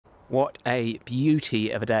What a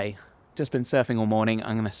beauty of a day. Just been surfing all morning.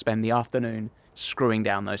 I'm going to spend the afternoon screwing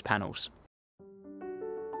down those panels.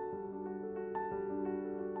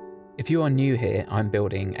 If you are new here, I'm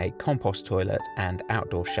building a compost toilet and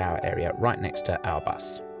outdoor shower area right next to our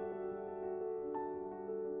bus.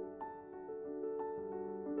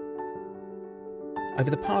 Over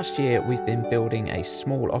the past year, we've been building a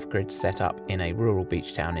small off-grid setup in a rural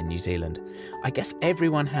beach town in New Zealand. I guess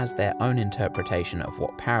everyone has their own interpretation of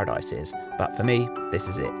what paradise is, but for me, this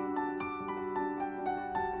is it.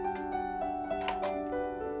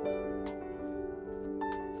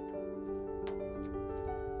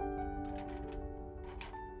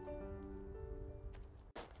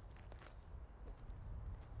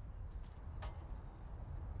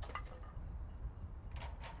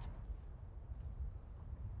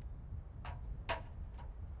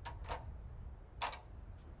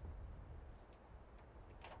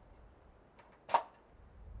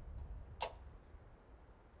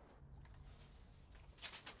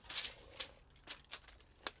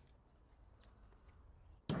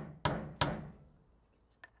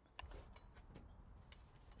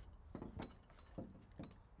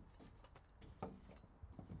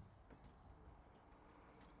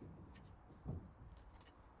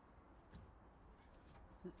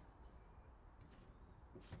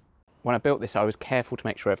 When I built this, I was careful to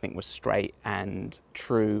make sure everything was straight and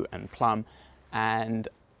true and plumb. And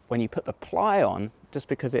when you put the ply on, just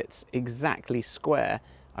because it's exactly square,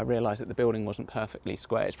 I realized that the building wasn't perfectly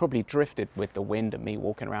square. It's probably drifted with the wind and me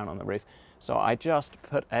walking around on the roof. So I just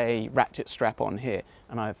put a ratchet strap on here,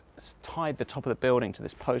 and I've tied the top of the building to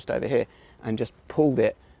this post over here and just pulled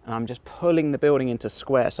it. And I'm just pulling the building into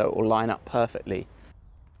square so it will line up perfectly.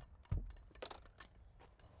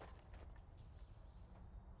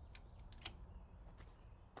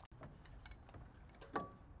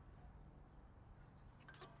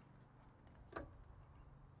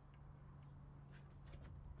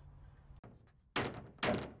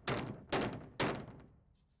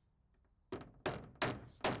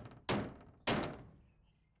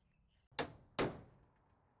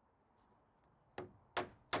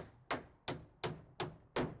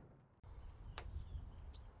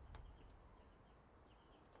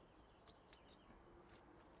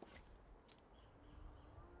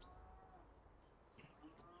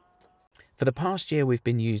 For the past year, we've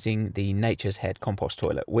been using the Nature's Head compost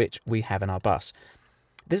toilet, which we have in our bus.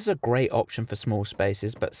 This is a great option for small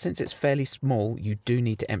spaces, but since it's fairly small, you do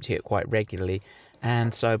need to empty it quite regularly.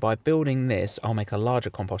 And so by building this, I'll make a larger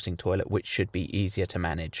composting toilet, which should be easier to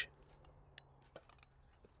manage.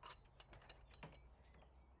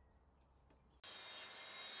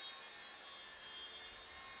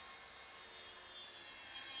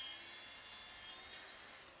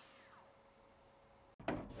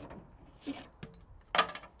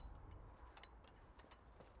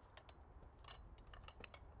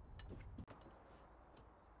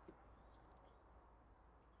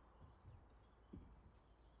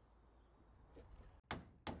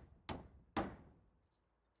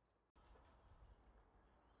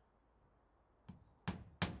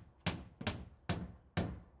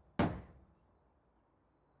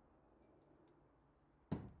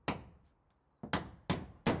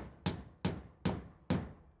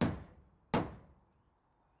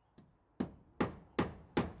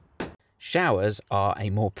 Showers are a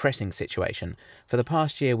more pressing situation. For the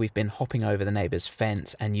past year, we've been hopping over the neighbour's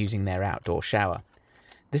fence and using their outdoor shower.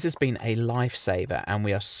 This has been a lifesaver, and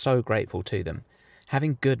we are so grateful to them.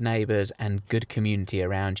 Having good neighbours and good community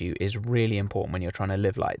around you is really important when you're trying to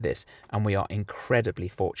live like this, and we are incredibly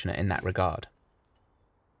fortunate in that regard.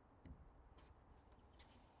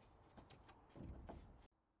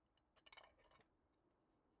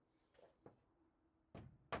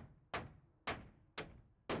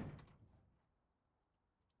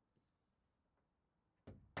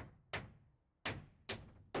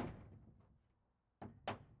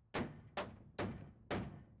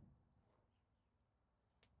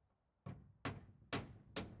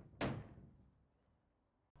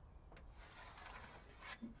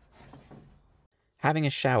 Having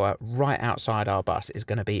a shower right outside our bus is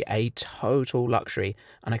going to be a total luxury,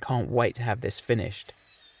 and I can't wait to have this finished.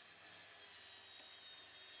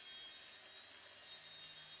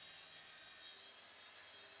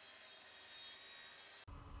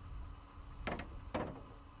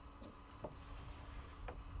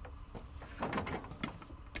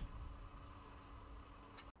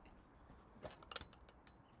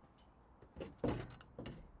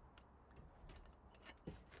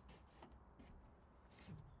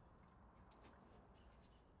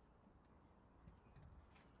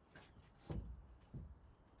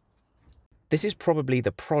 This is probably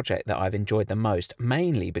the project that I've enjoyed the most,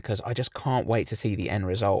 mainly because I just can't wait to see the end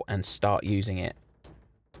result and start using it.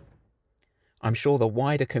 I'm sure the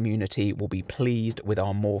wider community will be pleased with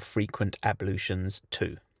our more frequent ablutions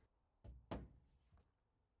too.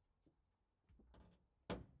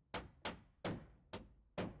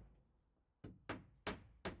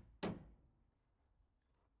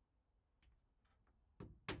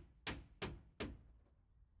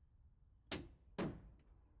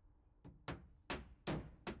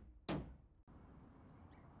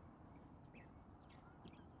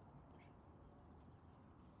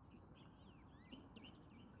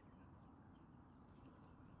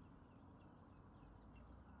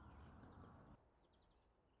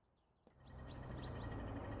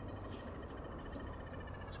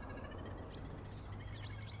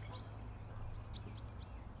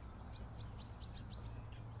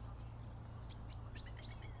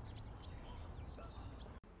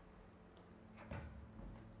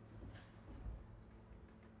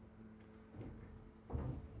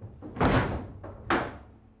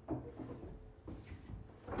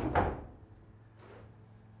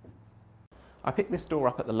 I picked this door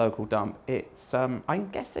up at the local dump. It's, I'm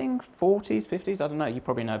guessing 40s, 50s, I don't know, you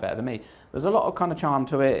probably know better than me. There's a lot of kind of charm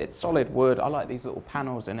to it. It's solid wood. I like these little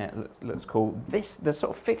panels in it. Looks cool. The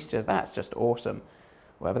sort of fixtures, that's just awesome.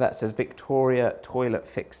 Whatever that says, Victoria toilet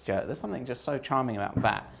fixture. There's something just so charming about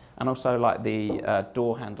that. And also like the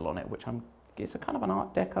door handle on it, which it's a kind of an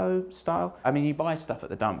Art Deco style. I mean, you buy stuff at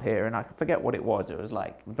the dump here, and I forget what it was. It was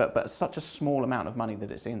like, but such a small amount of money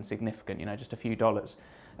that it's insignificant. You know, just a few dollars.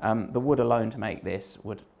 The wood alone to make this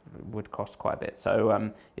would cost quite a bit.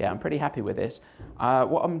 So yeah, I'm pretty happy with this.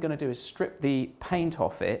 What I'm going to do is strip the paint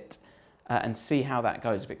off it and see how that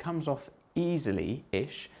goes. If it comes off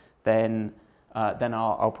easily-ish, then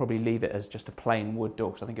I'll probably leave it as just a plain wood door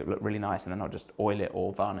because I think it would look really nice, and then I'll just oil it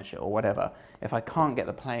or varnish it or whatever. If I can't get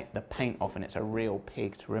the paint off and it's a real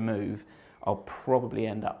pig to remove, I'll probably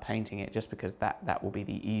end up painting it just because that will be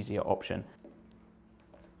the easier option.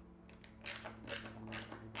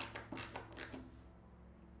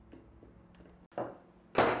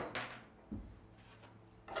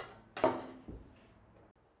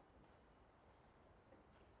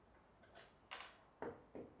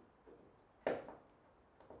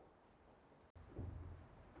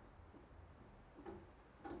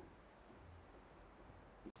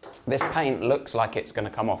 This paint looks like it's going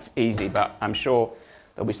to come off easy, but I'm sure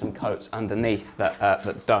there'll be some coats underneath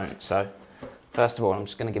that don't. So first of all, I'm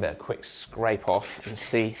just going to give it a quick scrape off and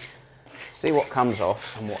see what comes off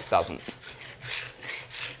and what doesn't.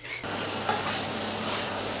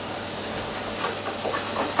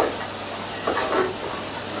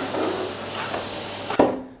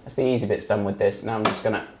 That's the easy bits done with this. Now I'm just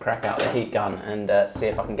going to crack out the heat gun and see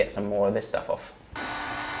if I can get some more of this stuff off.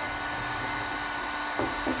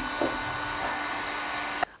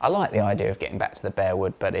 I like the idea of getting back to the bare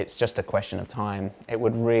wood, but it's just a question of time. It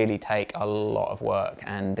would really take a lot of work,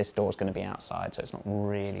 and this door's going to be outside, so it's not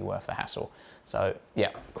really worth the hassle. So yeah,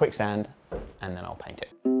 quick sand, and then I'll paint it.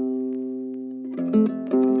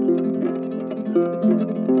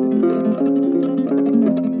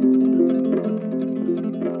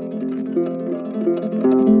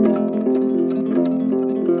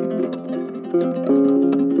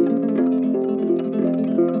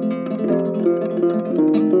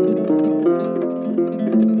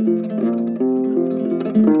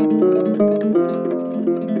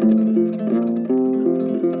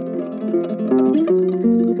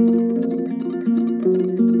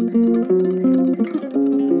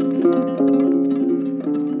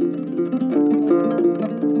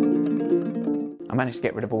 I managed to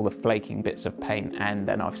get rid of all the flaking bits of paint, and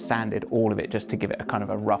then I've sanded all of it just to give it a kind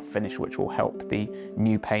of a rough finish, which will help the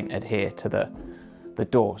new paint adhere to the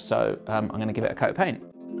door. So I'm going to give it a coat of paint.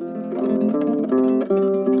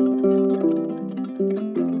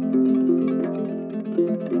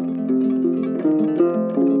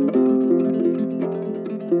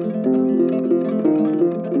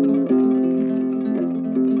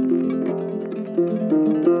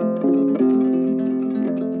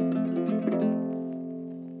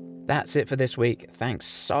 That's it for this week. Thanks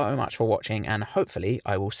so much for watching, and hopefully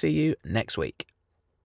I will see you next week.